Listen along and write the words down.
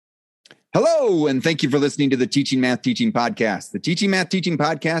Hello, and thank you for listening to the Teaching Math Teaching Podcast. The Teaching Math Teaching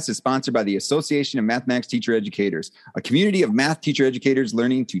Podcast is sponsored by the Association of Mathematics Teacher Educators, a community of math teacher educators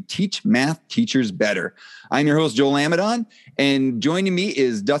learning to teach math teachers better. I'm your host, Joel Amadon, and joining me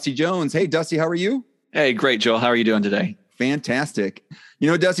is Dusty Jones. Hey, Dusty, how are you? Hey, great, Joel. How are you doing today? Fantastic. You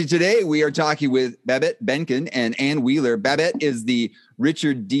know, Dusty, today we are talking with Babette Benkin and Ann Wheeler. Babette is the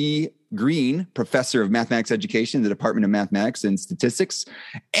Richard D. Green Professor of Mathematics Education in the Department of Mathematics and Statistics,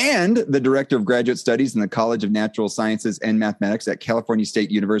 and the Director of Graduate Studies in the College of Natural Sciences and Mathematics at California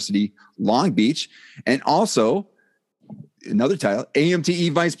State University, Long Beach, and also another title,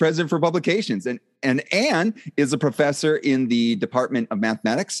 AMTE Vice President for Publications. And Ann is a professor in the Department of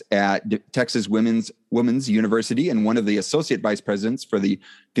Mathematics at Texas Women's University and one of the associate vice presidents for the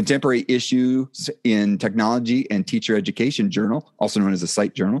Contemporary Issues in Technology and Teacher Education Journal, also known as the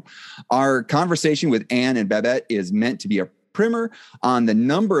Site Journal. Our conversation with Ann and Babette is meant to be a primer on the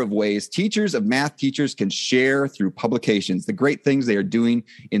number of ways teachers of math teachers can share through publications, the great things they are doing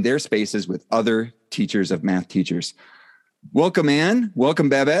in their spaces with other teachers of math teachers. Welcome, Ann. Welcome,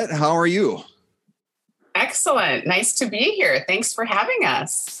 Babette. How are you? Excellent. Nice to be here. Thanks for having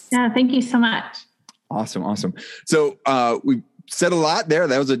us. Yeah, thank you so much. Awesome. So we said a lot there.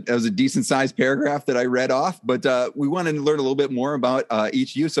 That was a decent sized paragraph that I read off, but we wanted to learn a little bit more about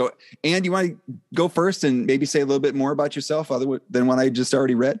each of you. So, Ann, do you want to go first and maybe say a little bit more about yourself other than what I just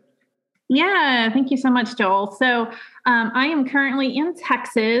already read? Yeah, thank you so much, Joel. So I am currently in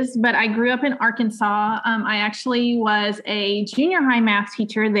Texas, but I grew up in Arkansas. I actually was a junior high math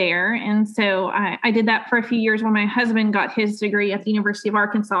teacher there. And so I did that for a few years while my husband got his degree at the University of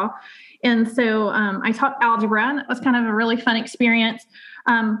Arkansas. And so I taught algebra, and it was kind of a really fun experience.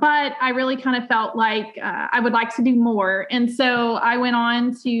 But I really kind of felt like I would like to do more. And so I went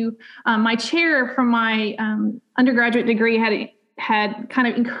on to my chair from my undergraduate degree had kind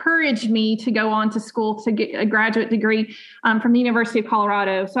of encouraged me to go on to school to get a graduate degree from the University of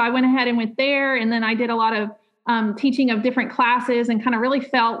Colorado. So I went ahead and went there, and then I did a lot of teaching of different classes and kind of really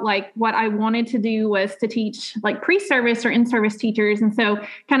felt like what I wanted to do was to teach like pre-service or in-service teachers. And so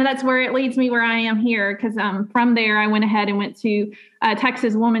kind of that's where it leads me where I am here, because from there I went ahead and went to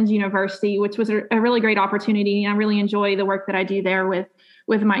Texas Women's University, which was a really great opportunity. I really enjoy the work that I do there with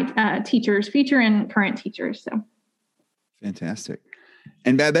my teachers, future and current teachers. So. Fantastic.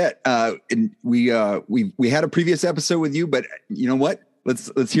 And Babette, we had a previous episode with you, but you know what?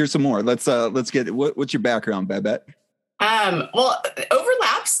 Let's hear some more. Let's get what's your background, Babette? Well, it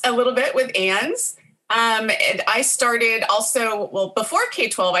overlaps a little bit with Ann's. And I started before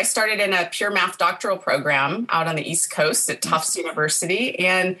K-12, I started in a pure math doctoral program out on the East Coast at Tufts University,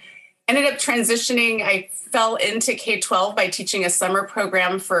 and ended up transitioning. I fell into K-12 by teaching a summer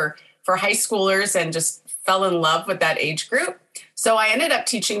program for high schoolers and just fell in love with that age group. So I ended up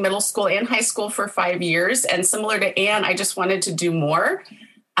teaching middle school and high school for 5 years. And similar to Ann, I just wanted to do more.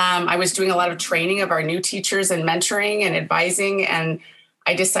 I was doing a lot of training of our new teachers and mentoring and advising. And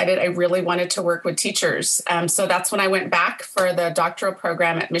I decided I really wanted to work with teachers. So that's when I went back for the doctoral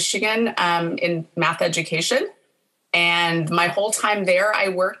program at Michigan in math education. And my whole time there, I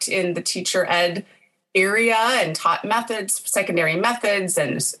worked in the teacher ed area and taught methods, secondary methods,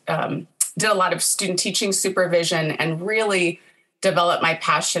 and did a lot of student teaching supervision and really developed my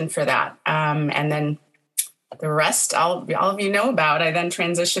passion for that. And then the rest, all of you know about. I then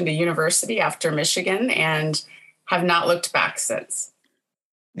transitioned to university after Michigan and have not looked back since.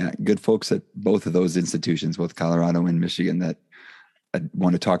 Yeah, good folks at both of those institutions, both Colorado and Michigan, that I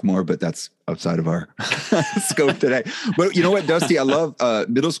want to talk more, but that's outside of our scope today. But you know what, Dusty, I love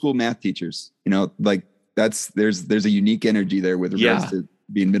middle school math teachers. You know, like there's a unique energy there with regards to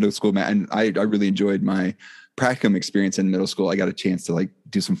being middle school math. And I really enjoyed my practicum experience in middle school. I got a chance to like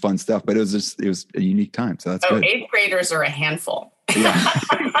do some fun stuff, but it was a unique time. So that's good. 8th graders are a handful. Yeah.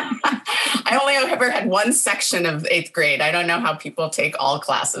 I only ever had one section of 8th grade. I don't know how people take all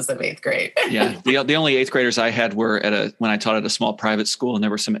classes of 8th grade. Yeah. The only 8th graders I had were when I taught at a small private school, and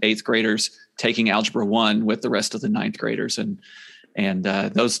there were some 8th graders taking Algebra 1 with the rest of the 9th graders. And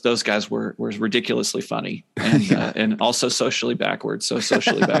those guys were ridiculously funny and also socially backward. So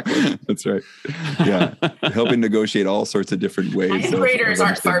socially backward. That's right. Yeah. Helping negotiate all sorts of different ways. 9th graders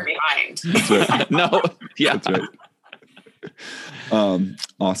aren't far behind. That's right. No. Yeah. That's right.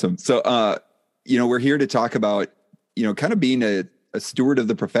 Awesome. So, we're here to talk about, kind of being a steward of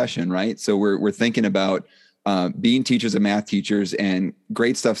the profession, right? So we're thinking about being teachers of math teachers, and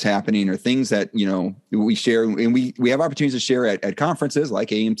great stuff's happening, or things that, we share, and we have opportunities to share at conferences like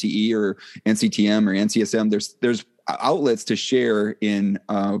AMTE or NCTM or NCSM. There's outlets to share in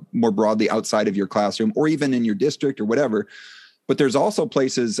more broadly outside of your classroom or even in your district or whatever. but there's also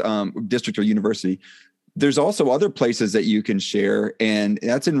places, district or university, there's also other places that you can share, and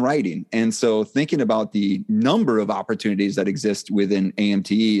that's in writing. And so thinking about the number of opportunities that exist within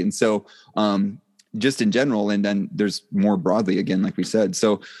AMTE. And so just in general, and then there's more broadly, again, like we said.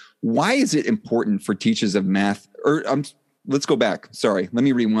 So why is it important for teachers of math, or let's go back. Sorry. Let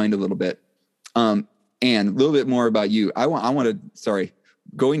me rewind a little bit. And a little bit more about you. I want to,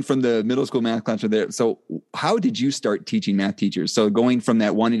 going from the middle school math classroom there. So how did you start teaching math teachers? So going from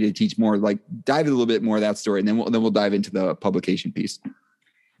that, wanting to teach more, like dive a little bit more of that story, and then we'll dive into the publication piece.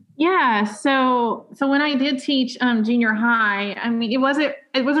 Yeah. So when I did teach junior high, I mean, it was a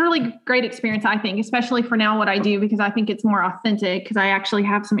really great experience, I think, especially for now what I do, because I think it's more authentic because I actually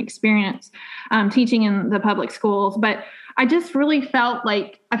have some experience teaching in the public schools. But I just really felt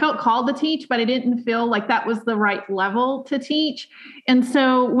like I felt called to teach, but I didn't feel like that was the right level to teach. And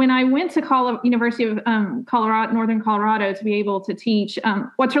so when I went to University of Colorado, Northern Colorado, to be able to teach,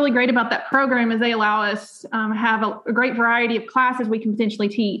 what's really great about that program is they allow us have a great variety of classes we can potentially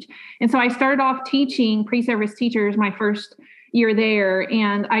teach. And so I started off teaching pre-service teachers my first year there,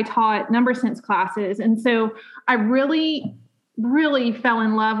 and I taught number sense classes. And so I really fell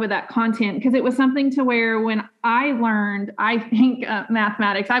in love with that content, because it was something to where when I learned, I think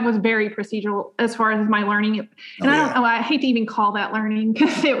mathematics, I was very procedural as far as my learning. And I hate to even call that learning,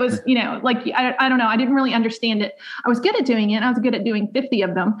 because it was, I don't know. I didn't really understand it. I was good at doing it. I was good at doing 50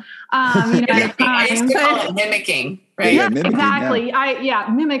 of them. At a time. I used to call it mimicking, right? Yeah, mimicking, exactly. Yeah.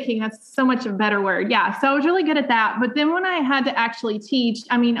 Mimicking. That's so much a better word. Yeah. So I was really good at that. But then when I had to actually teach,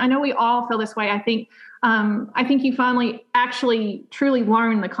 I mean, I know we all feel this way. I think you finally actually truly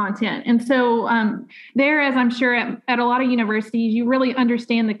learn the content. And so there, as I'm sure at a lot of universities, you really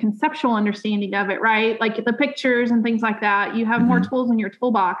understand the conceptual understanding of it, right? Like the pictures and things like that. You have more tools in your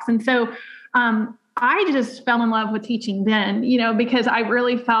toolbox. And so I just fell in love with teaching then, because I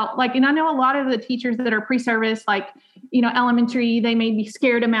really felt like, and I know a lot of the teachers that are pre-service, like, elementary, they may be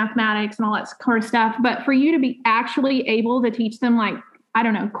scared of mathematics and all that kind of stuff. But for you to be actually able to teach them, like, I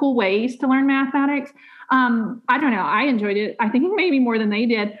don't know, cool ways to learn mathematics. I don't know. I enjoyed it. I think maybe more than they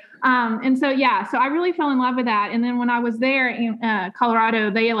did. And so I really fell in love with that. And then when I was there in Colorado,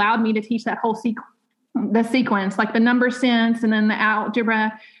 they allowed me to teach that whole sequence, like the number sense, and then the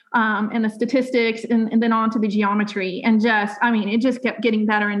algebra, and the statistics, and then on to the geometry. And it just kept getting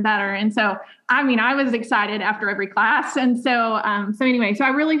better and better. And so, I was excited after every class. And so I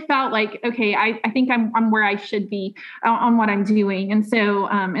really felt like, okay, I think I'm where I should be on what I'm doing. And so,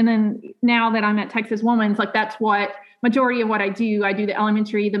 and then now that I'm at Texas Woman's, like that's what majority of what I do. I do the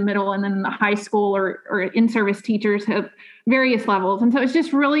elementary, the middle, and then the high school or in-service teachers have various levels. And so it's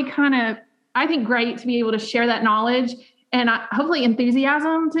just really kind of, I think, great to be able to share that knowledge and hopefully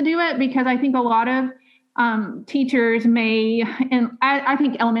enthusiasm to do it, because I think a lot of teachers may, and I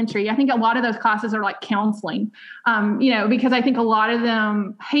think elementary, I think a lot of those classes are like counseling, because I think a lot of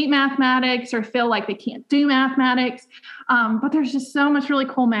them hate mathematics or feel like they can't do mathematics. But there's just so much really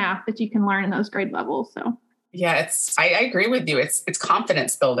cool math that you can learn in those grade levels. So yeah, I agree with you. It's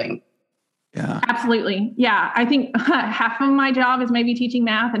confidence building. Yeah, absolutely. Yeah. I think half of my job is maybe teaching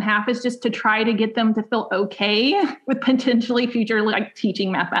math, and half is just to try to get them to feel okay with potentially future like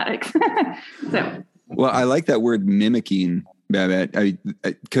teaching mathematics. So. Well, I like that word mimicking, Babette,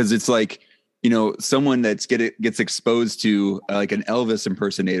 because it's like, someone that gets exposed to like an Elvis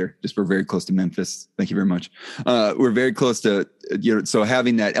impersonator. Just we're very close to Memphis. Thank you very much. We're very close to, so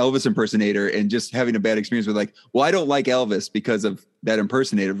having that Elvis impersonator and just having a bad experience with like, well, I don't like Elvis because of that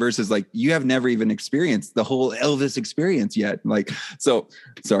impersonator, versus like, you have never even experienced the whole Elvis experience yet. Like, so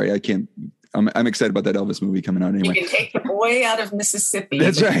sorry, I can't. I'm excited about that Elvis movie coming out anyway. You can take the boy out of Mississippi.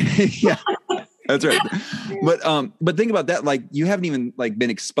 That's right. Yeah. That's right. But think about that. Like, you haven't even like been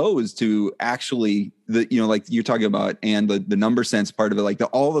exposed to actually like you're talking about, and the number sense part of it, like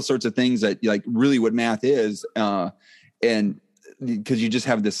all the sorts of things that like really what math is. And because you just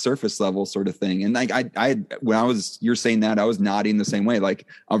have this surface level sort of thing. And like, you're saying that, I was nodding the same way. Like,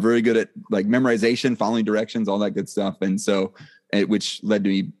 I'm very good at like memorization, following directions, all that good stuff. And so, which led to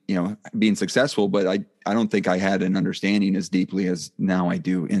me, being successful, but I don't think I had an understanding as deeply as now I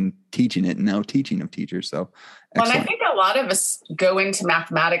do in teaching it, and now teaching of teachers. So, excellent. Well, and I think a lot of us go into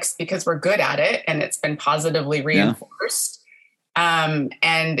mathematics because we're good at it and it's been positively reinforced. Yeah.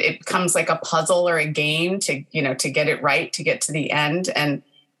 And it becomes like a puzzle or a game to get it right, to get to the end. And,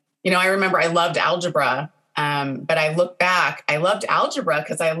 I remember I loved algebra. But I look back, I loved algebra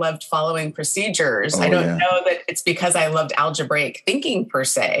because I loved following procedures. I don't know that it's because I loved algebraic thinking per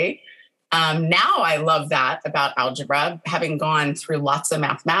se, Now I love that about algebra, having gone through lots of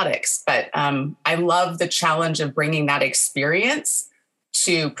mathematics, but I love the challenge of bringing that experience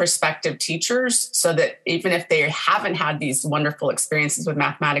to prospective teachers so that even if they haven't had these wonderful experiences with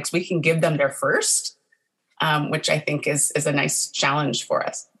mathematics, we can give them their first, which I think is a nice challenge for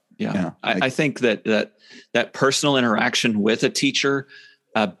us. Yeah. I think that personal interaction with a teacher,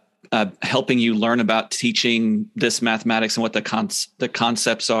 helping you learn about teaching this mathematics and what the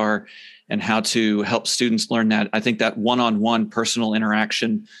concepts are and how to help students learn that. I think that one-on-one personal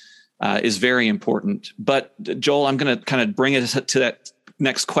interaction is very important. But Joel, I'm going to kind of bring it to that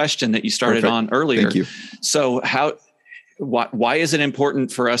next question that you started on earlier. Thank you. So why is it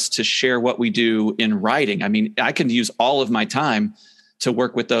important for us to share what we do in writing? I mean, I can use all of my time to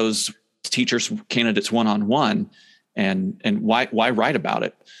work with those teachers, candidates one-on-one, and why write about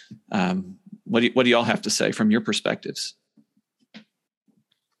it? What do y'all have to say from your perspectives?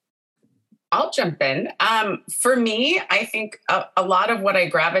 I'll jump in. For me, I think a lot of what I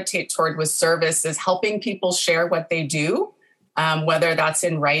gravitate toward with service is helping people share what they do, whether that's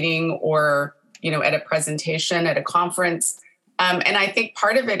in writing or, at a presentation, at a conference. And I think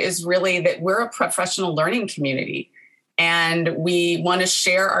part of it is really that we're a professional learning community and we want to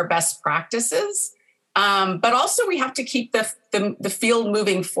share our best practices. But also we have to keep the field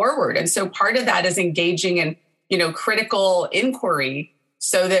moving forward. And so part of that is engaging in, critical inquiry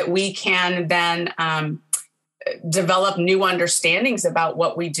so that we can then develop new understandings about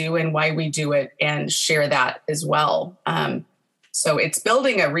what we do and why we do it and share that as well. So it's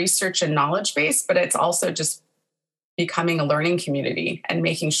building a research and knowledge base, but it's also just becoming a learning community and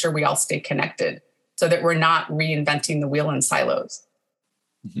making sure we all stay connected so that we're not reinventing the wheel in silos.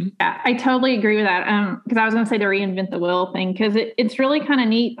 Mm-hmm. Yeah, I totally agree with that. Because I was going to say the reinvent the wheel thing, because it's really kind of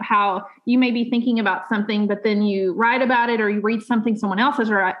neat how you may be thinking about something, but then you write about it or you read something someone else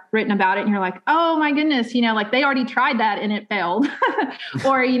has written about it and you're like, oh my goodness, like they already tried that and it failed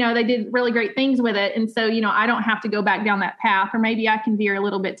or, they did really great things with it. And so, I don't have to go back down that path, or maybe I can veer a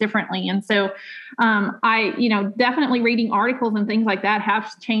little bit differently. And so I definitely reading articles and things like that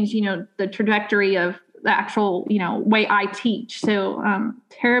have changed, the trajectory of the actual, way I teach. So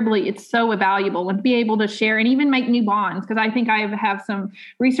it's so valuable and be able to share and even make new bonds. Because I think I have some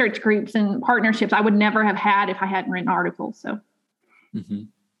research groups and partnerships I would never have had if I hadn't written articles. So. Mm-hmm.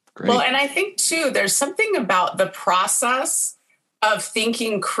 Great. Well, and I think too, there's something about the process of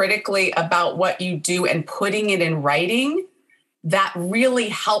thinking critically about what you do and putting it in writing that really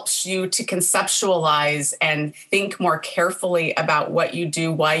helps you to conceptualize and think more carefully about what you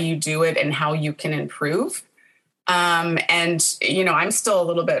do, why you do it, and how you can improve. And, I'm still a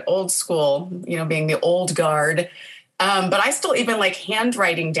little bit old school, being the old guard. But I still even like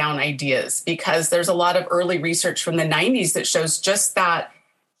handwriting down ideas because there's a lot of early research from the 90s that shows just that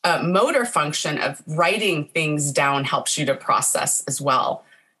motor function of writing things down helps you to process as well.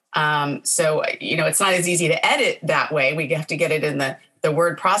 So, it's not as easy to edit that way. We have to get it in the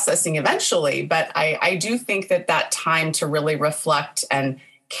word processing eventually. But I do think that time to really reflect and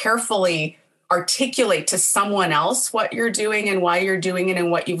carefully articulate to someone else what you're doing and why you're doing it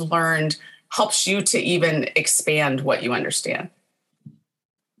and what you've learned helps you to even expand what you understand.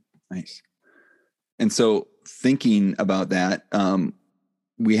 Nice. And so thinking about that,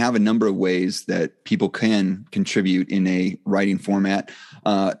 we have a number of ways that people can contribute in a writing format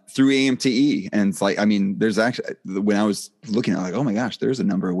through AMTE. And it's like, there's actually, when I was looking at it, like, oh my gosh, there's a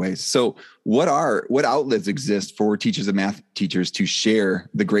number of ways. So what outlets exist for teachers and math teachers to share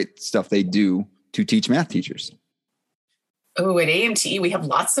the great stuff they do to teach math teachers? Oh, at AMTE, we have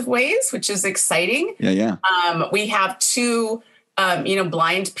lots of ways, which is exciting. Yeah. We have two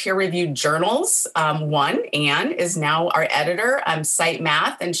blind peer-reviewed journals. One, Anne, is now our editor, Cite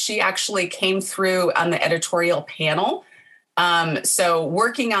Math, and she actually came through on the editorial panel. So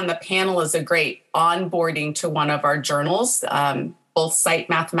working on the panel is a great onboarding to one of our journals, both Cite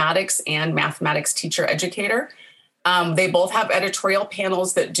Mathematics and Mathematics Teacher Educator. They both have editorial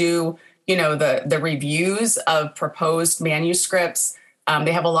panels that do, the reviews of proposed manuscripts.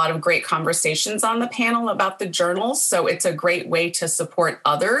 They have a lot of great conversations on the panel about the journals. So it's a great way to support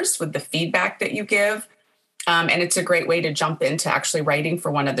others with the feedback that you give. And it's a great way to jump into actually writing for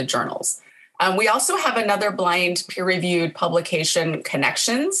one of the journals. We also have another blind peer-reviewed publication,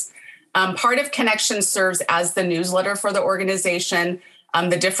 Connections. Part of Connections serves as the newsletter for the organization.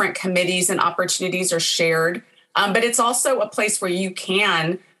 The different committees and opportunities are shared. But it's also a place where you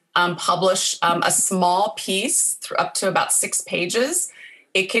can publish a small piece up to about 6 pages.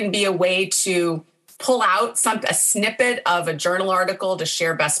 It can be a way to pull out a snippet of a journal article to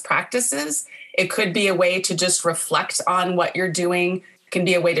share best practices. It could be a way to just reflect on what you're doing. can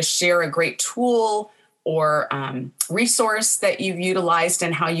be a way to share a great tool or resource that you've utilized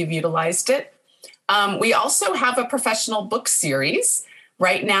and how you've utilized it. We also have a professional book series.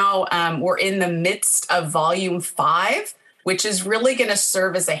 Right now, we're in the midst of volume 5, which is really going to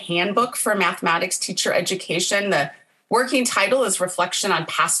serve as a handbook for mathematics teacher education. The working title is Reflection on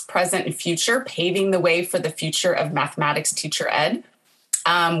Past, Present, and Future, Paving the Way for the Future of Mathematics Teacher Ed.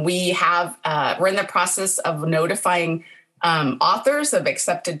 We're in the process of notifying authors of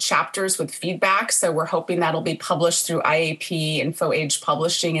accepted chapters with feedback. So we're hoping that'll be published through IAP InfoAge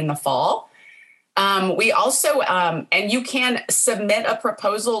Publishing in the fall. We also, and you can submit a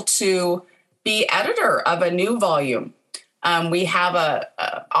proposal to be editor of a new volume. We have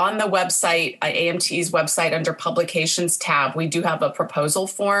on the website, AMT's website, under publications tab, we do have a proposal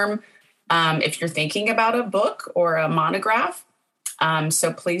form if you're thinking about a book or a monograph.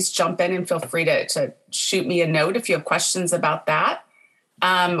 So please jump in and feel free to shoot me a note if you have questions about that.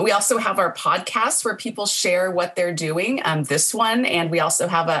 We also have our podcast where people share what they're doing, this one, and we also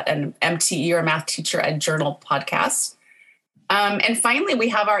have an MTE or Math Teacher Ed Journal podcast. And finally, we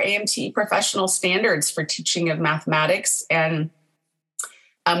have our AMTE professional standards for teaching of mathematics. And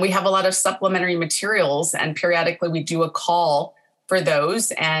we have a lot of supplementary materials, and periodically we do a call for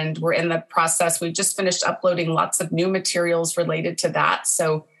those. And we're in the process. We've just finished uploading lots of new materials related to that.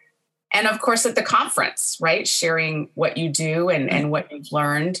 So, and of course, at the conference, right? Sharing what you do and what you've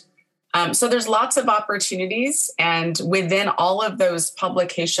learned. So there's lots of opportunities. And within all of those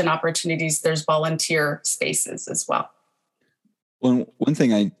publication opportunities, there's volunteer spaces as well. Well, one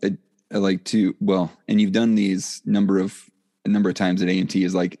thing I like to, and you've done these a number of times at AMT,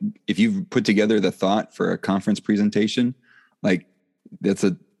 is like, if you've put together the thought for a conference presentation, like that's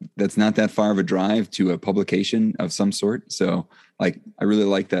not that far of a drive to a publication of some sort. So like, I really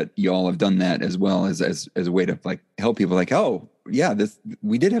like that y'all have done that as well as a way to like help people like, oh yeah,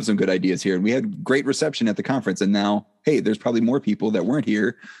 we did have some good ideas here and we had great reception at the conference. And now, hey, there's probably more people that weren't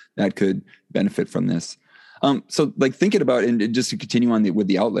here that could benefit from this. So like thinking about, and just to continue on with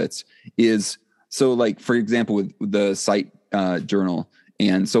the outlets is, so like, for example, with the site journal.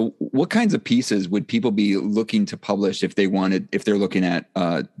 And so what kinds of pieces would people be looking to publish if they're looking at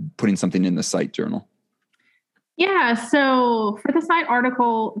putting something in the site journal? Yeah, so for the site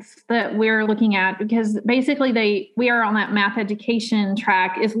articles that we're looking at, because basically we are on that math education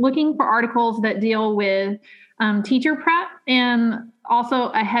track, is looking for articles that deal with teacher prep and also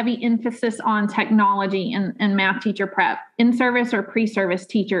a heavy emphasis on technology and math teacher prep, in-service or pre-service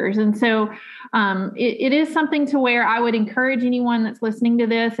teachers. And so it is something to where I would encourage anyone that's listening to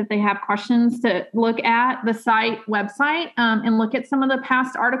this, if they have questions, to look at the site website and look at some of the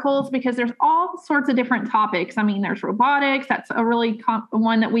past articles, because there's all sorts of different topics. I mean, there's robotics. That's a really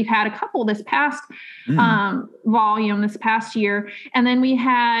one that we've had a couple this past volume, this past year. And then we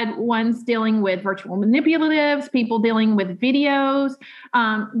had ones dealing with virtual manipulatives, people dealing with videos.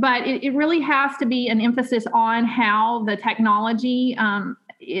 But it really has to be an emphasis on how the technology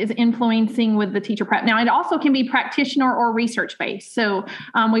is influencing with the teacher prep. Now, it also can be practitioner or research based. So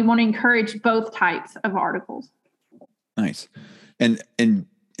we want to encourage both types of articles. Nice. And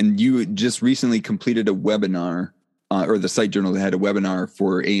you just recently completed a webinar, or the site journal had a webinar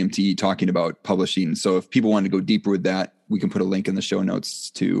for AMT talking about publishing. So if people want to go deeper with that, we can put a link in the show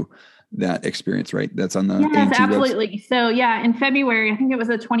notes to that experience, right? That's on the yes, AMT absolutely. website. So yeah, in February, I think it was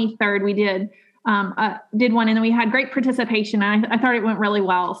the 23rd, we did one, and then we had great participation. I thought it went really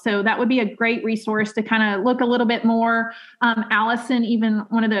well. So that would be a great resource to kind of look a little bit more. Allison, even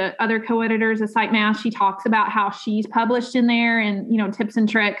one of the other co-editors of Site Math, she talks about how she's published in there and, tips and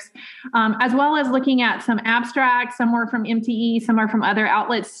tricks, as well as looking at some abstracts. Some are from MTE, some are from other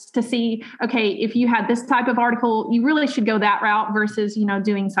outlets, to see, okay, if you had this type of article, you really should go that route versus,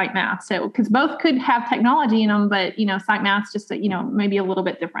 doing Site Math. So, because both could have technology in them, but, Site Math's just, maybe a little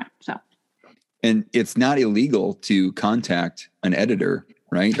bit different. So. And it's not illegal to contact an editor,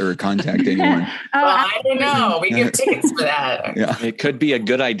 right? Or contact anyone. I don't know. We give tickets for that. Yeah. It could be a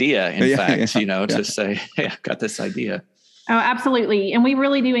good idea, in fact, to say, hey, I've got this idea. Oh, absolutely. And we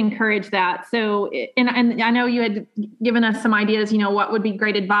really do encourage that. So, and I know you had given us some ideas, what would be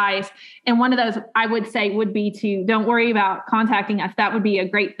great advice. And one of those I would say would be to don't worry about contacting us. That would be a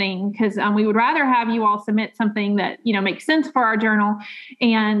great thing, because we would rather have you all submit something that, makes sense for our journal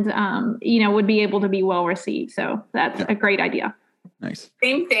and, would be able to be well received. So that's a great idea. Nice.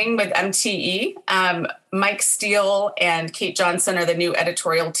 Same thing with MTE. Mike Steele and Kate Johnson are the new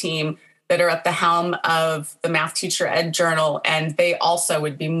editorial team that are at the helm of the Math Teacher Ed Journal. And they also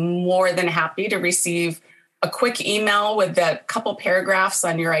would be more than happy to receive a quick email with a couple paragraphs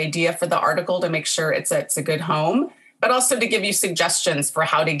on your idea for the article to make sure it's a good home. but also to give you suggestions for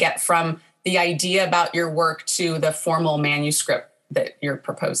how to get from the idea about your work to the formal manuscript that you're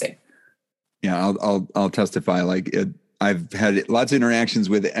proposing. Yeah, I'll testify. I've had lots of interactions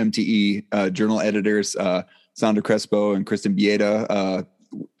with MTE journal editors, Sandra Crespo and Kristen Bieda.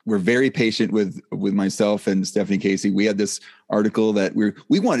 We're very patient with myself and Stephanie Casey. We had this article that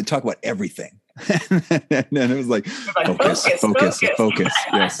we wanted to talk about everything. And it was like, focus.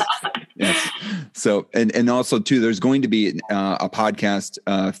 Yes. So, and also too, there's going to be a podcast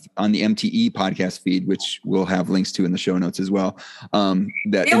on the MTE podcast feed, which we'll have links to in the show notes as well.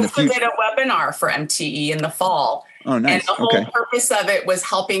 That we also did a webinar for MTE in the fall. Oh, nice. And the whole purpose of it was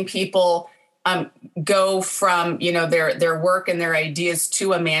helping people go from, their work and their ideas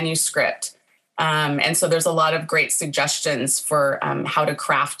to a manuscript. And so there's a lot of great suggestions for how to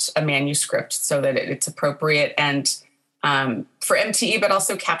craft a manuscript so that it's appropriate and for MTE, but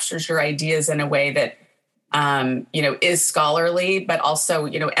also captures your ideas in a way that, is scholarly, but also,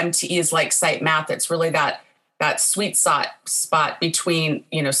 MTE is like SiteMath. It's really that sweet spot between,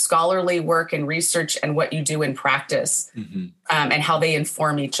 scholarly work and research and what you do in practice, and how they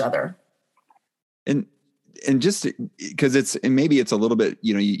inform each other. And just because maybe it's a little bit,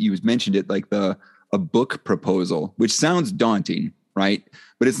 you mentioned it like a book proposal, which sounds daunting, right?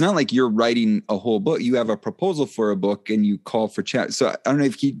 But it's not like you're writing a whole book. You have a proposal for a book and you call for chat. So I don't know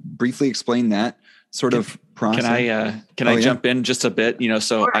if you could briefly explain that sort of process. Can I jump in just a bit?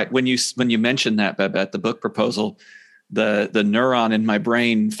 When you mentioned that, Babette, the book proposal, the neuron in my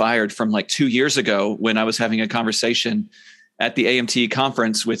brain fired from like 2 years ago when I was having a conversation at the AMT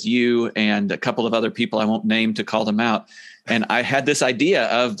conference with you and a couple of other people I won't name to call them out. And I had this idea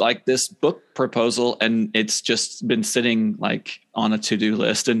of like this book proposal, and it's just been sitting like on a to-do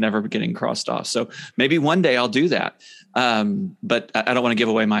list and never getting crossed off. So maybe one day I'll do that. But I don't want to give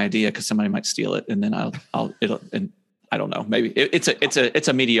away my idea because somebody might steal it, and then I don't know. Maybe it's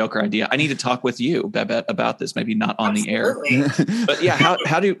a mediocre idea. I need to talk with you, Babette, about this. Maybe not on Absolutely. the air. But yeah,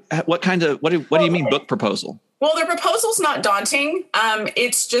 what do you mean book proposal? Well, the proposal's not daunting.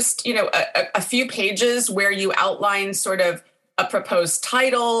 It's just, a few pages where you outline sort of a proposed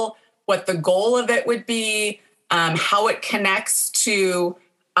title, what the goal of it would be, how it connects to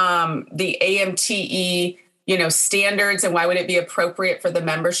the AMTE, standards, and why would it be appropriate for the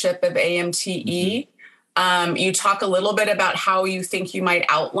membership of AMTE. You talk a little bit about how you think you might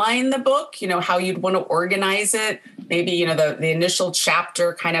outline the book, how you'd want to organize it. Maybe, the initial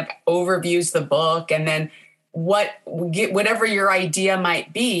chapter kind of overviews the book, and then whatever your idea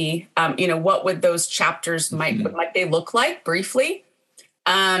might be, what would those chapters what might they look like briefly?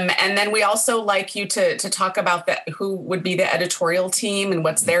 And then we also like you to talk about who would be the editorial team and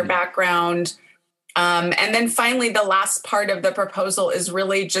what's their background. And then finally, the last part of the proposal is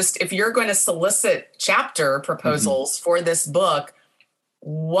really just, if you're going to solicit chapter proposals for this book,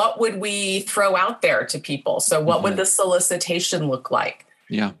 what would we throw out there to people? So what would the solicitation look like?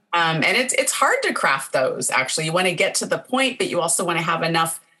 Yeah. And it's hard to craft those, actually. You want to get to the point, but you also want to have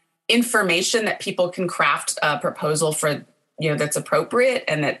enough information that people can craft a proposal for, that's appropriate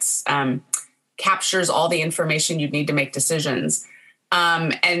and that's captures all the information you'd need to make decisions.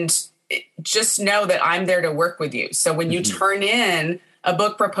 And just know that I'm there to work with you. So when you turn in a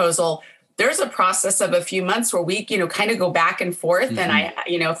book proposal, there's a process of a few months where we, kind of go back and forth. And I,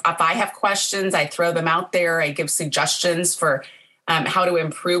 if I have questions, I throw them out there. I give suggestions for how to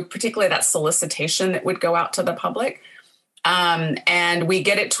improve, particularly that solicitation that would go out to the public. And we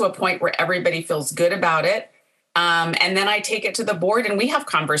get it to a point where everybody feels good about it. And then I take it to the board and we have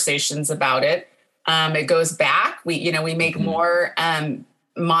conversations about it. It goes back. We make more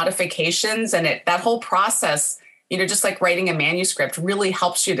modifications, and that whole process, just like writing a manuscript, really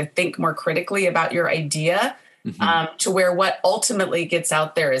helps you to think more critically about your idea, to where what ultimately gets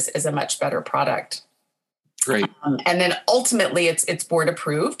out there is a much better product. Great. And then ultimately it's board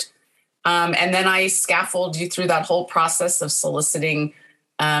approved. And then I scaffold you through that whole process of soliciting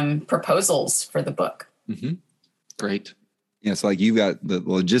proposals for the book. Great. Yeah. So like you've got the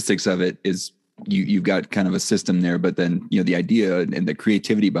logistics of it is you've got kind of a system there, but then, the idea and the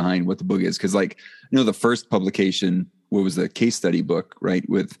creativity behind what the book is. Cause the first publication, what was the case study book, right?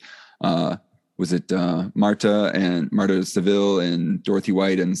 With, was it Marta Seville and Dorothy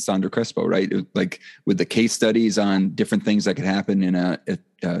White and Sandra Crespo, right? Like with the case studies on different things that could happen in a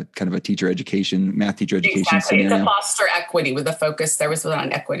kind of a math teacher education scenario. It's a foster equity with a focus. There was one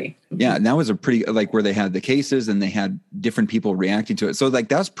on equity. Yeah. And that was a pretty, like where they had the cases and they had different people reacting to it. So like,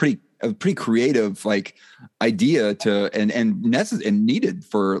 that's a pretty creative, like idea and necessary and needed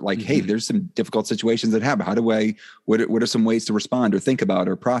for like, hey, there's some difficult situations that happen. What are some ways to respond or think about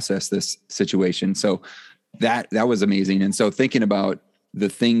or process this situation? So that was amazing. And so thinking about the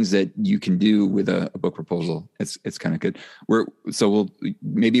things that you can do with a book proposal, it's kind of good. We'll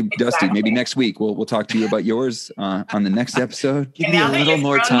maybe Dusty, maybe next week we'll talk to you about yours on the next episode. Give me a little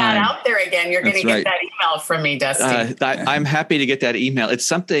more time. That out there again, you're going to get that email from me, Dusty. I'm happy to get that email. It's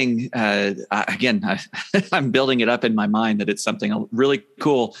something I'm building it up in my mind that it's something really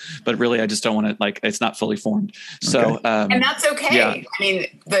cool, but really I just don't want to it's not fully formed. So and that's okay. Yeah. I mean,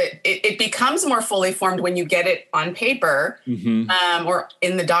 it becomes more fully formed when you get it on paper or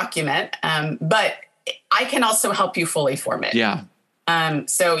in the document, but I can also help you fully form it. Yeah.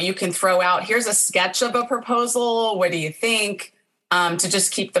 So you can throw out, here's a sketch of a proposal. What do you think? To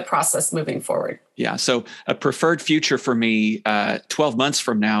just keep the process moving forward. Yeah. So a preferred future for me 12 months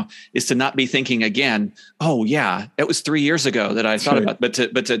from now is to not be thinking again, oh yeah, it was 3 years ago that I thought about, but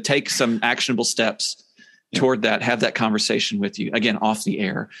to take some actionable steps toward that, have that conversation with you again, off the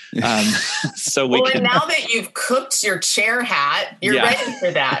air. So and now that you've cooked your chair hat, you're ready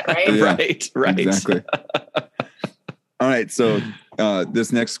for that, right? Yeah, right. Exactly. All right. So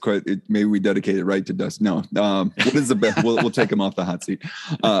this next question, maybe we dedicate it right to Dusty. No. What is the best? We'll take him off the hot seat.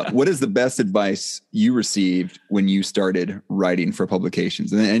 What is the best advice you received when you started writing for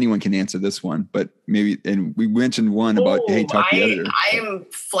publications? And anyone can answer this one, but maybe, and we mentioned one about, hey, talk to the editor. I am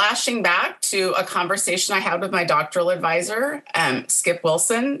flashing back to a conversation I had with my doctoral advisor, Skip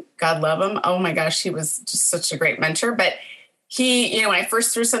Wilson. God love him. Oh my gosh, he was just such a great mentor. But he, when I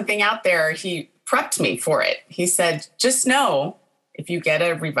first threw something out there, he prepped me for it. He said, just know if you get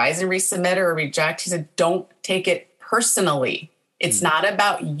a revise and resubmit or a reject, he said, don't take it personally. It's not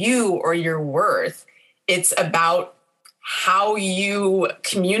about you or your worth. It's about how you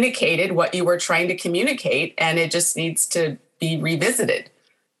communicated what you were trying to communicate, and it just needs to be revisited.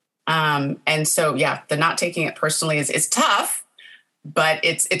 And so, the not taking it personally is tough, but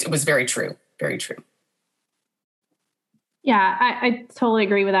it was very true. Very true. Yeah, I totally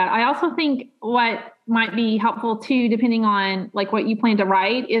agree with that. I also think what might be helpful too, depending on what you plan to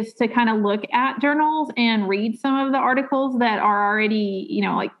write, is to kind of look at journals and read some of the articles that are already,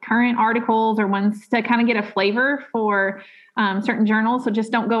 current articles or ones to kind of get a flavor for certain journals. So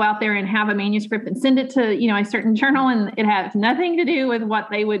just don't go out there and have a manuscript and send it to, a certain journal and it has nothing to do with what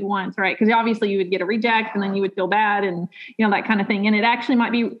they would want, right? Because obviously you would get a reject and then you would feel bad and, that kind of thing. And it actually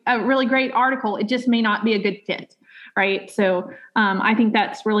might be a really great article. It just may not be a good fit. Right. So I think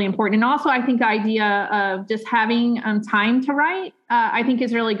that's really important. And also, I think the idea of just having time to write, I think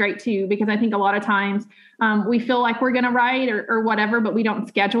is really great, too, because I think a lot of times we feel like we're going to write or whatever, but we don't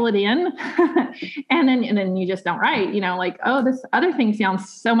schedule it in. and then you just don't write, oh, this other thing sounds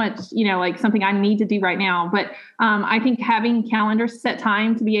so much, like something I need to do right now. But I think having calendars set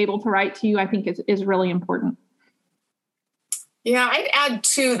time to be able to write to you, I think is really important. Yeah, I'd add,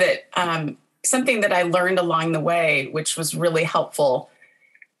 too, that something that I learned along the way, which was really helpful,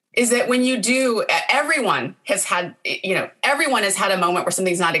 is that when you do, everyone has had a moment where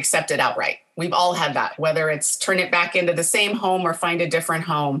something's not accepted outright. We've all had that, whether it's turn it back into the same home or find a different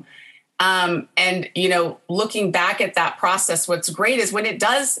home. And looking back at that process, what's great is when it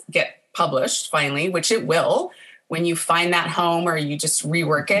does get published finally, which it will, when you find that home or you just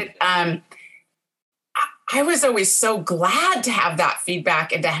rework it, I was always so glad to have that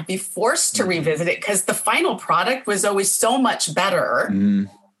feedback and to be forced to revisit it, because the final product was always so much better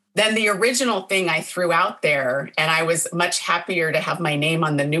than the original thing I threw out there. And I was much happier to have my name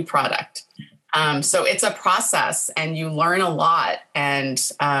on the new product. So it's a process and you learn a lot, and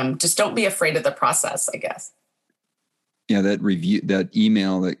just don't be afraid of the process, I guess. Yeah, that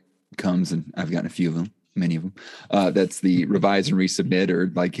email that comes, and I've gotten a few of them, many of them. That's the revise and resubmit,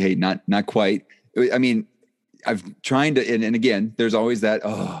 or hey, not quite. I mean, I've trying to, and again, there's always that,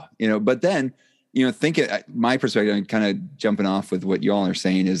 but then, my perspective, and kind of jumping off with what y'all are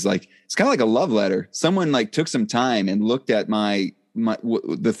saying, is it's kind of like a love letter. Someone took some time and looked at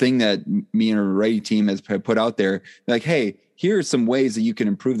the thing that me and our writing team has put out there. Hey, here's some ways that you can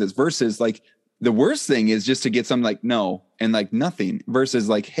improve this, versus the worst thing is just to get something no, and nothing, versus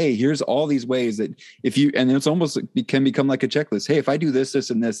hey, here's all these ways that and it's almost can become like a checklist. Hey, if I do this, this,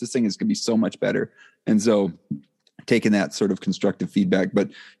 and this thing is going to be so much better. And so taking that sort of constructive feedback,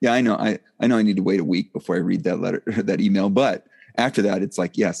 but yeah, I know I need to wait a week before I read that letter, that email. But after that, it's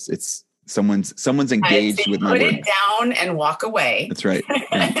yes, it's someone's engaged with my work. Put it down and walk away. That's right.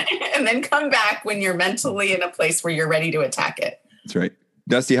 Yeah. And then come back when you're mentally in a place where you're ready to attack it. That's right.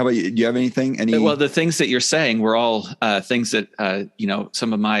 Dusty, how about you? Do you have anything? Well, the things that you're saying were all things that,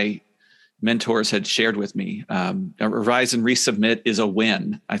 some of my mentors had shared with me. Revise and resubmit is a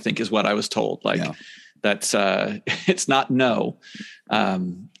win, I think, is what I was told. That's it's not no.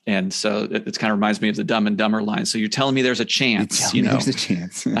 And And so it kind of reminds me of the Dumb and Dumber line. So you're telling me there's a chance, there's a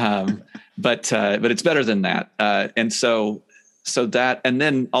chance. But it's better than that. And so that, and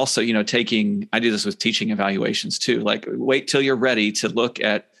then also, I do this with teaching evaluations too. Like, wait till you're ready to look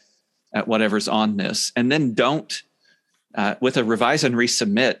at whatever's on this, and then don't, with a revise and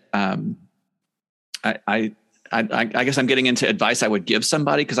resubmit. I guess I'm getting into advice I would give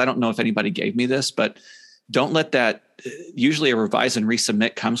somebody, because I don't know if anybody gave me this, but don't let that. Usually a revise and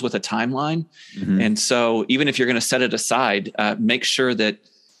resubmit comes with a timeline. Mm-hmm. And so even if you're going to set it aside, make sure that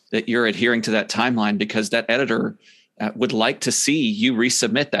you're adhering to that timeline, because that editor would like to see you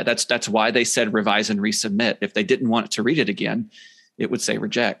resubmit that. That's why they said revise and resubmit. If they didn't want to read it again, it would say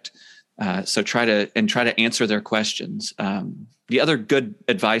reject. So try to answer their questions. The other good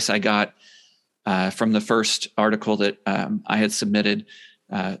advice I got from the first article that I had submitted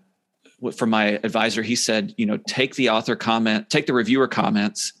from my advisor, he said, take the reviewer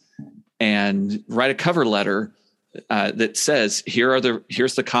comments and write a cover letter that says, here's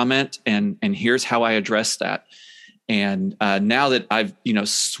the comment and here's how I address that. And now that I've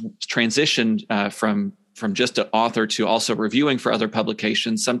transitioned from just an author to also reviewing for other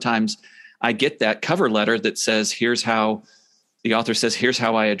publications, sometimes I get that cover letter that says, here's how the author says, here's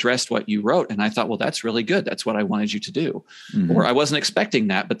how I addressed what you wrote. And I thought, well, that's really good. That's what I wanted you to do. Mm-hmm. Or I wasn't expecting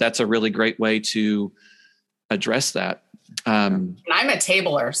that, but that's a really great way to address that. And I'm a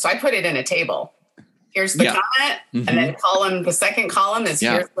tabler, so I put it in a table. Here's the comment, mm-hmm. and then the second column is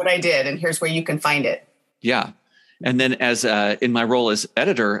here's what I did, and here's where you can find it. Yeah. And then as in my role as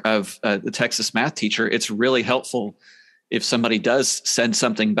editor of the Texas Math Teacher, it's really helpful if somebody does send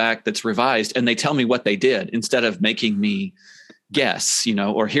something back that's revised and they tell me what they did, instead of making me guess,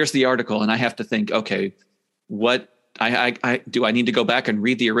 or here's the article and I have to think, okay, what I do I need to go back and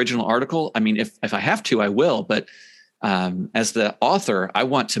read the original article? I mean, if I have to, I will, but as the author, I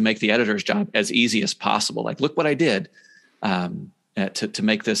want to make the editor's job as easy as possible. Like, look what I did to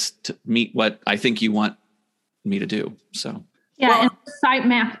make this to meet what I think you want me to do. So and Cite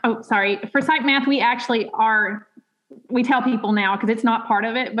Math. Oh, sorry. For Cite Math, we tell people now, because it's not part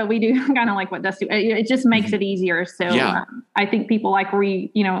of it, but we do kind of like what Dusty, it just makes mm-hmm. it easier. So I think people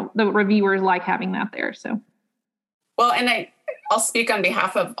the reviewers like having that there. So. Well, and I'll speak on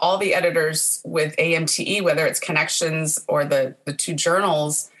behalf of all the editors with AMTE, whether it's Connections or the two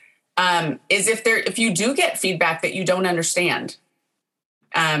journals, is if you do get feedback that you don't understand,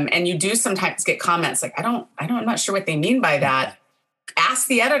 and you do sometimes get comments like, I'm not sure what they mean by that. Ask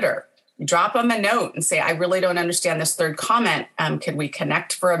the editor, drop them a note and say, I really don't understand this third comment. Could we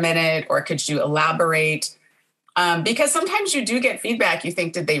connect for a minute, or could you elaborate? Because sometimes you do get feedback. You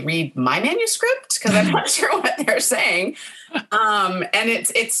think, did they read my manuscript? Because I'm not sure what they're saying. And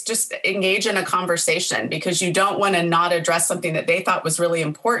it's just engage in a conversation, because you don't want to not address something that they thought was really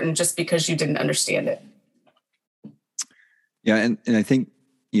important just because you didn't understand it. Yeah. And I think,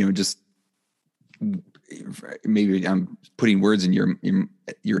 just maybe I'm putting words in your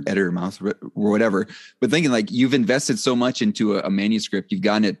editor mouth or whatever, but thinking like, you've invested so much into a manuscript, you've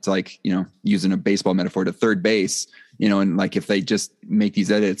gotten it to, like, using a baseball metaphor, to third base, and like, if they just make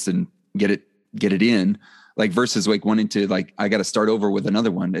these edits and get it in, like, versus like wanting to, like, I got to start over with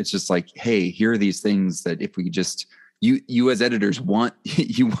another one. It's just like, hey, here are these things that if we just, you as editors want,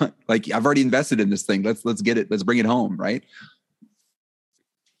 like, I've already invested in this thing. Let's get it. Let's bring it home. Right.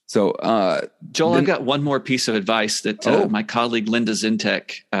 So, Joel, I've got one more piece of advice that my colleague Linda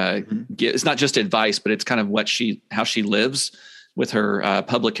Zintek gives. It's not just advice, but it's kind of how she lives with her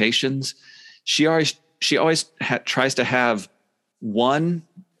publications. She always tries to have one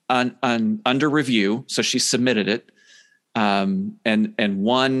under review, so she submitted it, and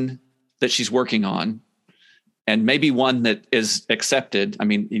one that she's working on, and maybe one that is accepted. I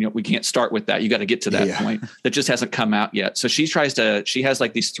mean, we can't start with that. You got to get to that point that just hasn't come out yet. So she has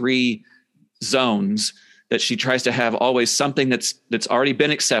like these 3 zones that she tries to have always something that's already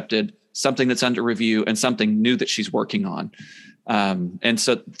been accepted, something that's under review, and something new that she's working on. And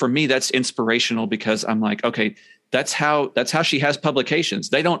so for me, that's inspirational, because I'm like, okay, that's how she has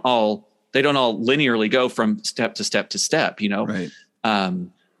publications. They don't all linearly go from step to step to step, Right.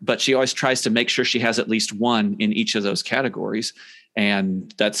 But she always tries to make sure she has at least one in each of those categories.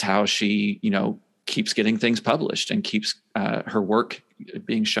 And that's how she, keeps getting things published and keeps her work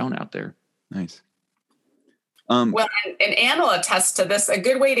being shown out there. Nice. Well, and Ann will attest to this. A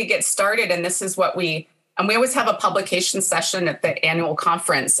good way to get started, and this is what we always have a publication session at the annual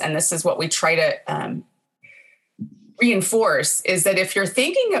conference, and this is what we try to reinforce, is that if you're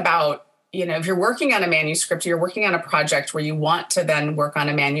thinking about, if you're working on a manuscript, you're working on a project where you want to then work on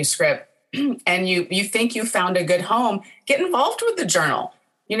a manuscript, and you think you found a good home, get involved with the journal.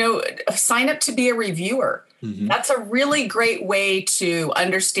 sign up to be a reviewer. Mm-hmm. That's a really great way to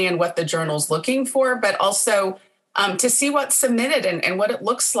understand what the journal's looking for, but also to see what's submitted and what it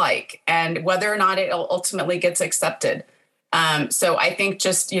looks like and whether or not it ultimately gets accepted. So I think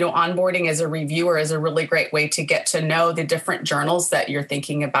just, onboarding as a reviewer is a really great way to get to know the different journals that you're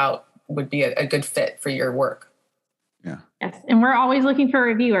thinking about would be a good fit for your work. Yeah. Yes. And we're always looking for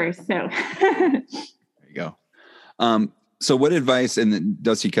reviewers. So there you go. So what advice, and then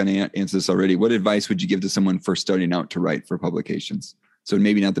Dusty kind of answered this already, what advice would you give to someone first starting out to write for publications? So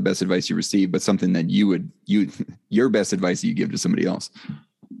maybe not the best advice you received, but something that your best advice that you give to somebody else.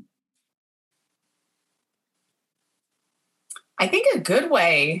 I think a good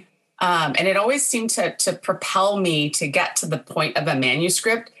way, and it always seemed to propel me to get to the point of a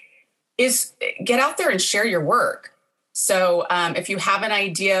manuscript, is get out there and share your work. So if you have an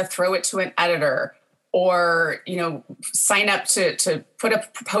idea, throw it to an editor, or, sign up to put a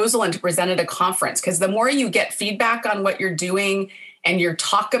proposal and to present at a conference. Because the more you get feedback on what you're doing and you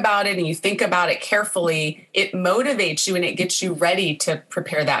talk about it and you think about it carefully, it motivates you and it gets you ready to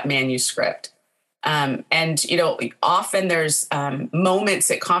prepare that manuscript. And often there's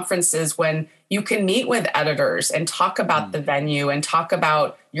moments at conferences when you can meet with editors and talk about the venue and talk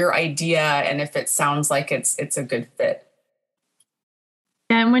about your idea and if it sounds like it's a good fit.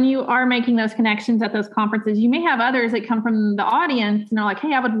 And when you are making those connections at those conferences, you may have others that come from the audience and they're like,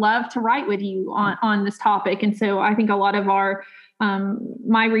 hey, I would love to write with you on this topic. And so I think a lot of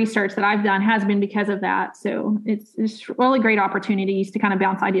my research that I've done has been because of that. So it's really great opportunities to kind of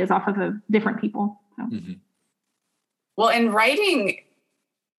bounce ideas off of different people. So. Mm-hmm. Well, and writing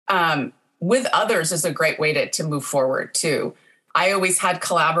with others is a great way to move forward too. I always had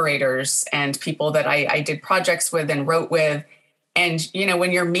collaborators and people that I did projects with and wrote with. And,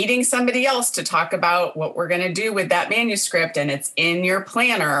 when you're meeting somebody else to talk about what we're going to do with that manuscript and it's in your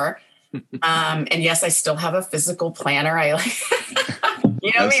planner. And yes, I still have a physical planner. I like,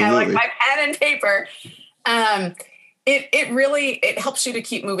 me, I like my pen and paper. It really helps you to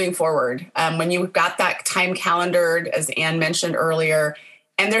keep moving forward. When you've got that time calendared, as Anne mentioned earlier,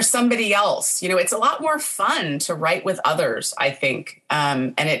 and there's somebody else, it's a lot more fun to write with others, I think.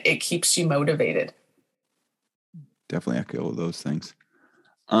 And it keeps you motivated. Definitely echo those things.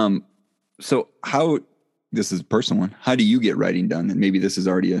 So this is a personal one. How do you get writing done? And maybe this is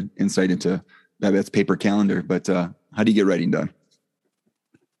already an insight into that's paper calendar, but how do you get writing done?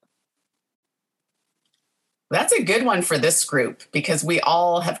 That's a good one for this group because we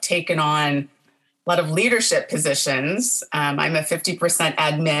all have taken on a lot of leadership positions. I'm a 50%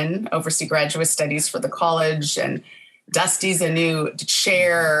 admin, oversee graduate studies for the college, and Dusty's a new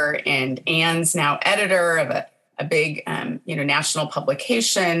chair, and Anne's now editor of a big, national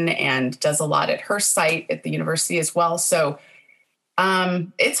publication and does a lot at her site at the university as well. So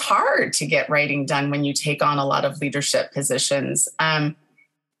it's hard to get writing done when you take on a lot of leadership positions.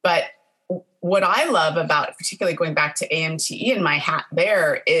 But what I love about, particularly going back to AMTE and my hat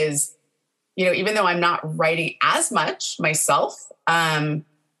there is, even though I'm not writing as much myself,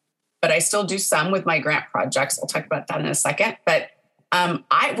 but I still do some with my grant projects. I'll talk about that in a second. But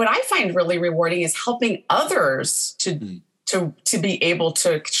what I find really rewarding is helping others to be able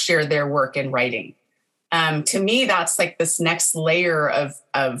to share their work in writing. To me, that's like this next layer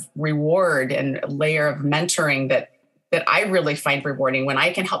of reward and layer of mentoring that I really find rewarding when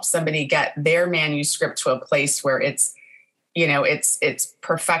I can help somebody get their manuscript to a place where it's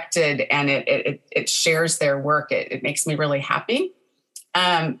perfected and it shares their work. It makes me really happy.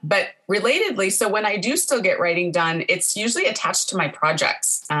 But relatedly, so when I do still get writing done, it's usually attached to my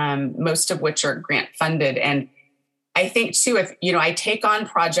projects, most of which are grant funded. And I think too, if, I take on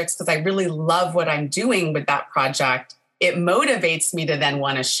projects because I really love what I'm doing with that project, it motivates me to then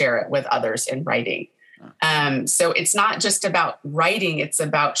want to share it with others in writing. So it's not just about writing, it's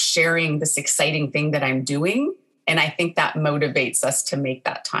about sharing this exciting thing that I'm doing. And I think that motivates us to make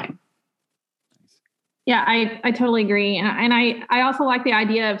that time. Yeah, I totally agree. And I also like the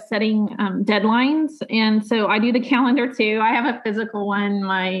idea of setting deadlines. And so I do the calendar too. I have a physical one.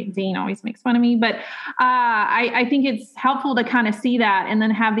 My dean always makes fun of me, but I think it's helpful to kind of see that and then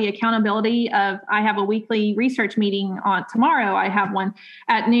have the accountability of, I have a weekly research meeting on tomorrow. I have one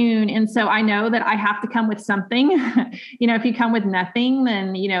at noon. And so I know that I have to come with something. If you come with nothing,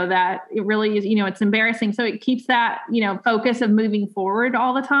 then, that it really is, it's embarrassing. So it keeps that, focus of moving forward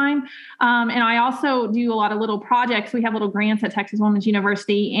all the time. And I also do a lot of little projects. We have little grants at Texas Women's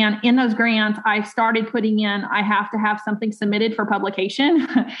University. And in those grants, I started putting in, I have to have something submitted for publication.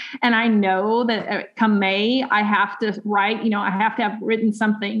 And I know that come May, I have to write, I have to have written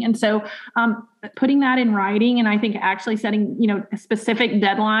something. And so putting that in writing, and I think actually setting, specific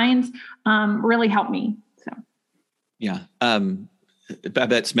deadlines really helped me. So, yeah.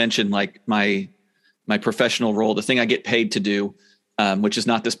 Babette's mentioned like my professional role, the thing I get paid to do, which is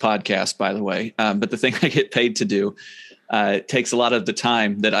not this podcast, by the way, but the thing I get paid to do takes a lot of the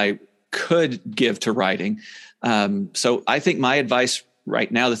time that I could give to writing. So I think my advice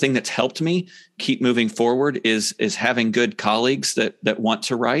right now, the thing that's helped me keep moving forward is having good colleagues that want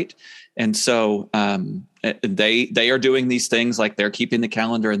to write. And so they are doing these things, like they're keeping the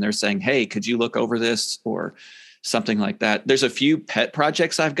calendar and they're saying, hey, could you look over this or something like that. There's a few pet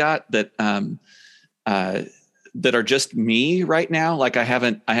projects I've got that are just me right now. Like I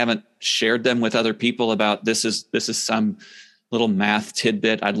haven't shared them with other people about this is some little math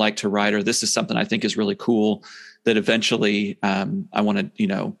tidbit I'd like to write, or this is something I think is really cool that eventually I want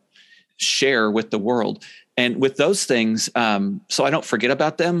to, share with the world. And with those things, so I don't forget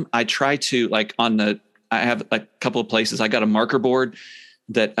about them, I try to I have a couple of places. I got a marker board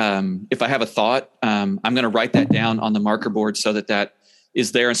that if I have a thought, I'm going to write that down on the marker board so that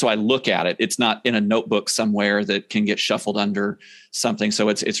is there. And so I look at it. It's not in a notebook somewhere that can get shuffled under something. So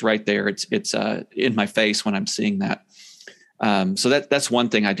it's right there. It's in my face when I'm seeing that. So that's one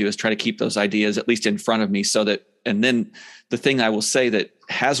thing I do, is try to keep those ideas at least in front of me so that, and then the thing I will say that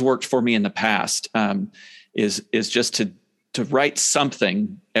has worked for me in the past is just to write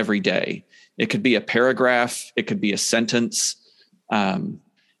something every day. It could be a paragraph. It could be a sentence.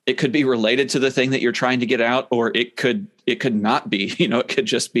 It could be related to the thing that you're trying to get out, or it could not be, it could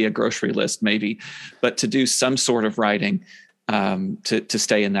just be a grocery list maybe, but to do some sort of writing, to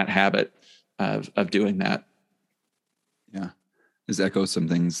stay in that habit of doing that. Yeah. Just echo some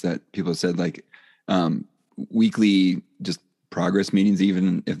things that people have said, like, weekly, just progress meetings,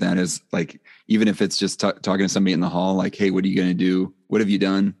 even if that is even if it's just talking to somebody in the hall, like, hey, what are you going to do? What have you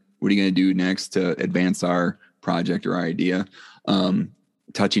done? What are you going to do next to advance our project or our idea?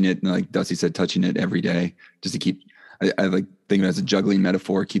 Touching it, like Dusty said, touching it every day, just to keep, I like thinking as a juggling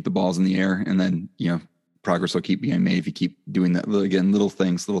metaphor, keep the balls in the air, and then, progress will keep being made if you keep doing that. Again, little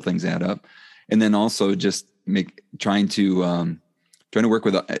things add up. And then also just trying to work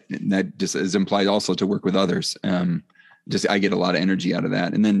with, that just is implied also to work with others. I get a lot of energy out of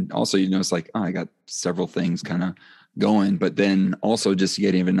that. And then also, it's like, I got several things kind of going, but then also just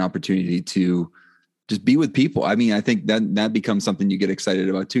getting an opportunity to just be with people. I mean, I think that becomes something you get excited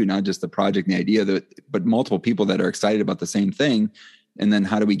about too, not just the project and the idea, but multiple people that are excited about the same thing. And then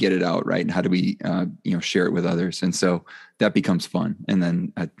how do we get it out, right? And how do we, share it with others? And so that becomes fun. And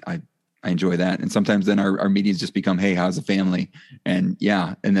then I enjoy that. And sometimes then our meetings just become, hey, how's the family? And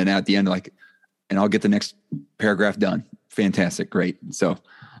yeah. And then at the end, and I'll get the next paragraph done. Fantastic. Great. So,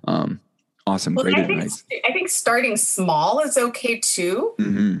 awesome. Well, Great advice. I think starting small is okay too.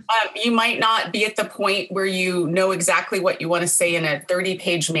 Mm-hmm. You might not be at the point where you know exactly what you want to say in a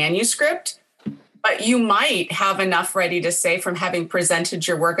 30-page manuscript, but you might have enough ready to say from having presented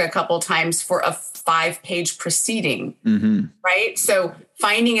your work a couple times for a 5-page proceeding, right? So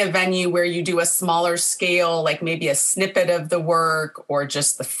finding a venue where you do a smaller scale, like maybe a snippet of the work or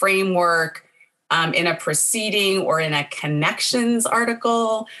just the framework, in a proceeding or in a connections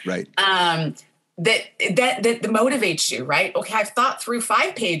article, right? That motivates you, right? Okay, I've thought through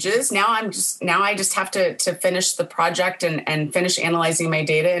 5 pages. Now I just have to finish the project and finish analyzing my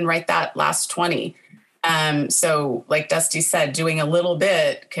data and write that last 20. So like Dusty said, doing a little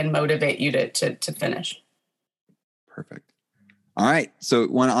bit can motivate you to finish. Perfect. All right. So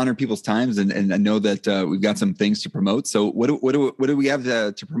want to honor people's times and I know that we've got some things to promote. So what do we have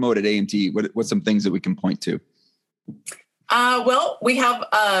to promote at AMT? What's some things that we can point to? Well, we have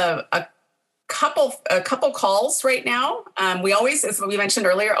a couple calls right now. We always, as we mentioned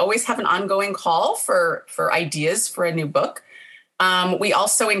earlier, always have an ongoing call for ideas for a new book. We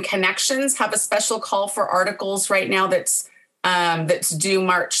also in Connections have a special call for articles right now that's due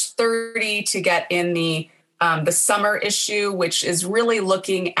March 30 to get in the summer issue, which is really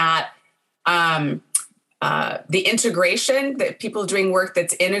looking at the integration, that people doing work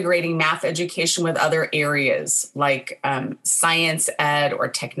that's integrating math education with other areas like science ed or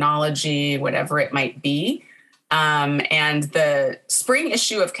technology, whatever it might be. And the spring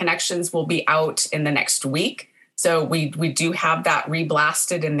issue of Connections will be out in the next week. So we do have that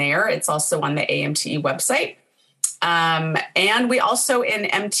reblasted in there. It's also on the AMTE website. And we also in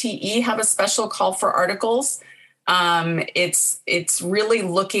MTE have a special call for articles. It's really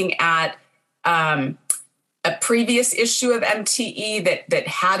looking at a previous issue of MTE that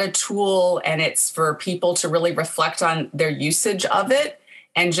had a tool, and it's for people to really reflect on their usage of it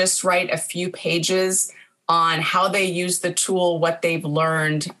and just write a few pages on how they use the tool, what they've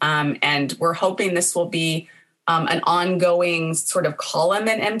learned. And we're hoping this will be an ongoing sort of column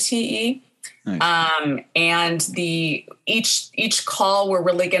in MTE. Nice. And each call, we're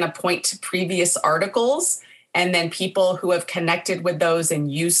really going to point to previous articles, and then people who have connected with those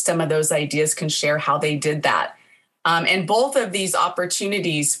and used some of those ideas can share how they did that. And both of these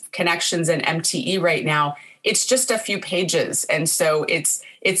opportunities, Connections and MTE right now, it's just a few pages. And so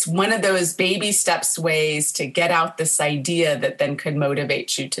it's one of those baby steps ways to get out this idea that then could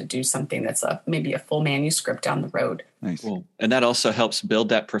motivate you to do something that's maybe a full manuscript down the road. Nice. Cool. And that also helps build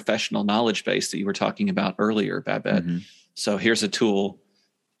that professional knowledge base that you were talking about earlier, Babette. Mm-hmm. So here's a tool,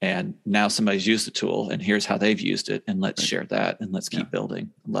 and now somebody's used the tool, and here's how they've used it, and let's share that, and let's keep building.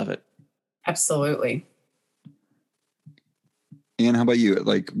 Love it. Absolutely. Anne, how about you?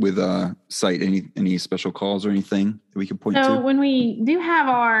 Like with site, any special calls or anything that we can point to? So when we do have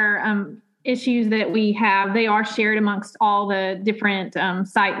our issues that we have, they are shared amongst all the different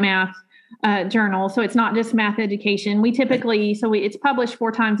site math journals. So it's not just math education. We typically, it's published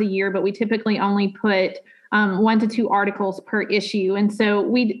 4 times a year, but we typically only put 1 to 2 articles per issue. And so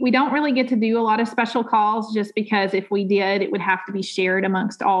we don't really get to do a lot of special calls, just because if we did, it would have to be shared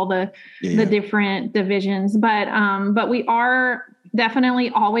amongst all the different divisions. But we are definitely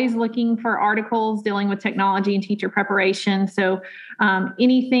always looking for articles dealing with technology and teacher preparation. So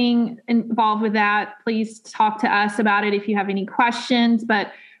anything involved with that, please talk to us about it if you have any questions.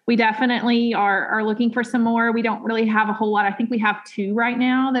 But we definitely are looking for some more. We don't really have a whole lot. I think we have 2 right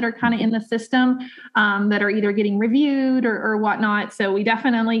now that are kind of in the system that are either getting reviewed or whatnot. So we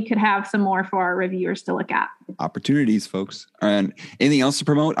definitely could have some more for our reviewers to look at. Opportunities, folks. And anything else to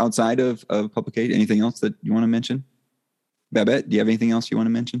promote outside of publication? Anything else that you want to mention? Babette, do you have anything else you want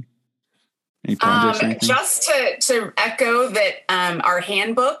to mention? Any projects or anything? Just to echo that our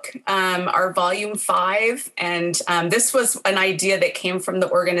handbook, our volume 5, and this was an idea that came from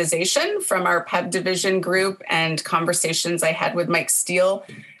the organization, from our PEB division group and conversations I had with Mike Steele.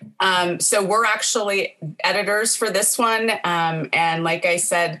 So we're actually editors for this one. And like I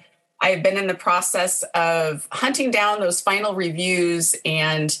said, I've been in the process of hunting down those final reviews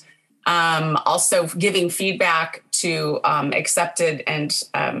and also giving feedback to accepted and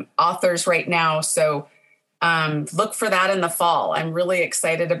authors right now. So look for that in the fall. I'm really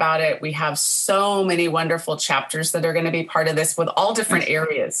excited about it. We have so many wonderful chapters that are going to be part of this with all different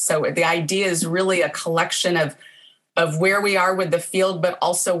areas. So the idea is really a collection of where we are with the field, but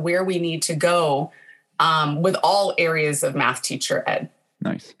also where we need to go with all areas of math teacher ed.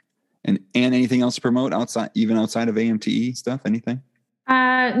 Nice. And anything else to promote outside of AMTE stuff? Anything?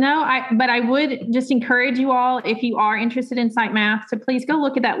 No, but I would just encourage you all, if you are interested in site math, to please go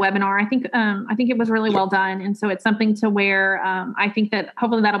look at that webinar. I think it was really well done. And so it's something to where I think that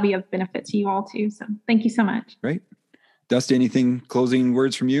hopefully that'll be of benefit to you all too. So thank you so much. Great. Dusty, anything closing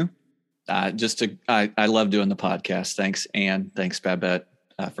words from you? I love doing the podcast. Thanks, Anne. Thanks, Babette,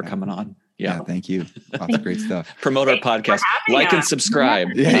 for coming on. Yeah, thank you. Lots of great stuff. Promote our podcast. Like and subscribe.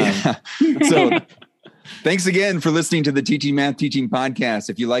 So thanks again for listening to the Teaching Math Teaching Podcast.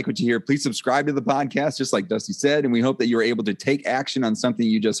 If you like what you hear, please subscribe to the podcast, just like Dusty said. And we hope that you were able to take action on something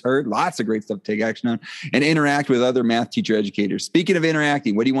you just heard. Lots of great stuff to take action on, and interact with other math teacher educators. Speaking of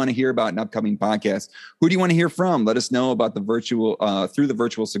interacting, what do you want to hear about in upcoming podcasts? Who do you want to hear from? Let us know about the virtual through the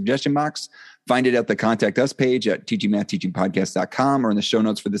virtual suggestion box. Find it at the Contact Us page at teachingmathteachingpodcast.com or in the show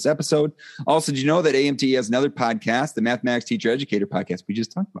notes for this episode. Also, did you know that AMTE has another podcast, the Mathematics Teacher Educator Podcast? We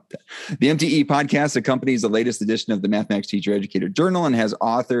just talked about that. The MTE podcast accompanies the latest edition of the Mathematics Teacher Educator Journal and has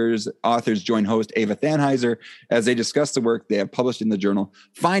authors join host Ava Thanheiser as they discuss the work they have published in the journal.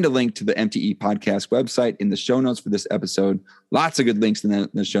 Find a link to the MTE podcast website in the show notes for this episode. Lots of good links in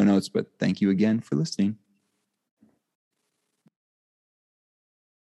the show notes, but thank you again for listening.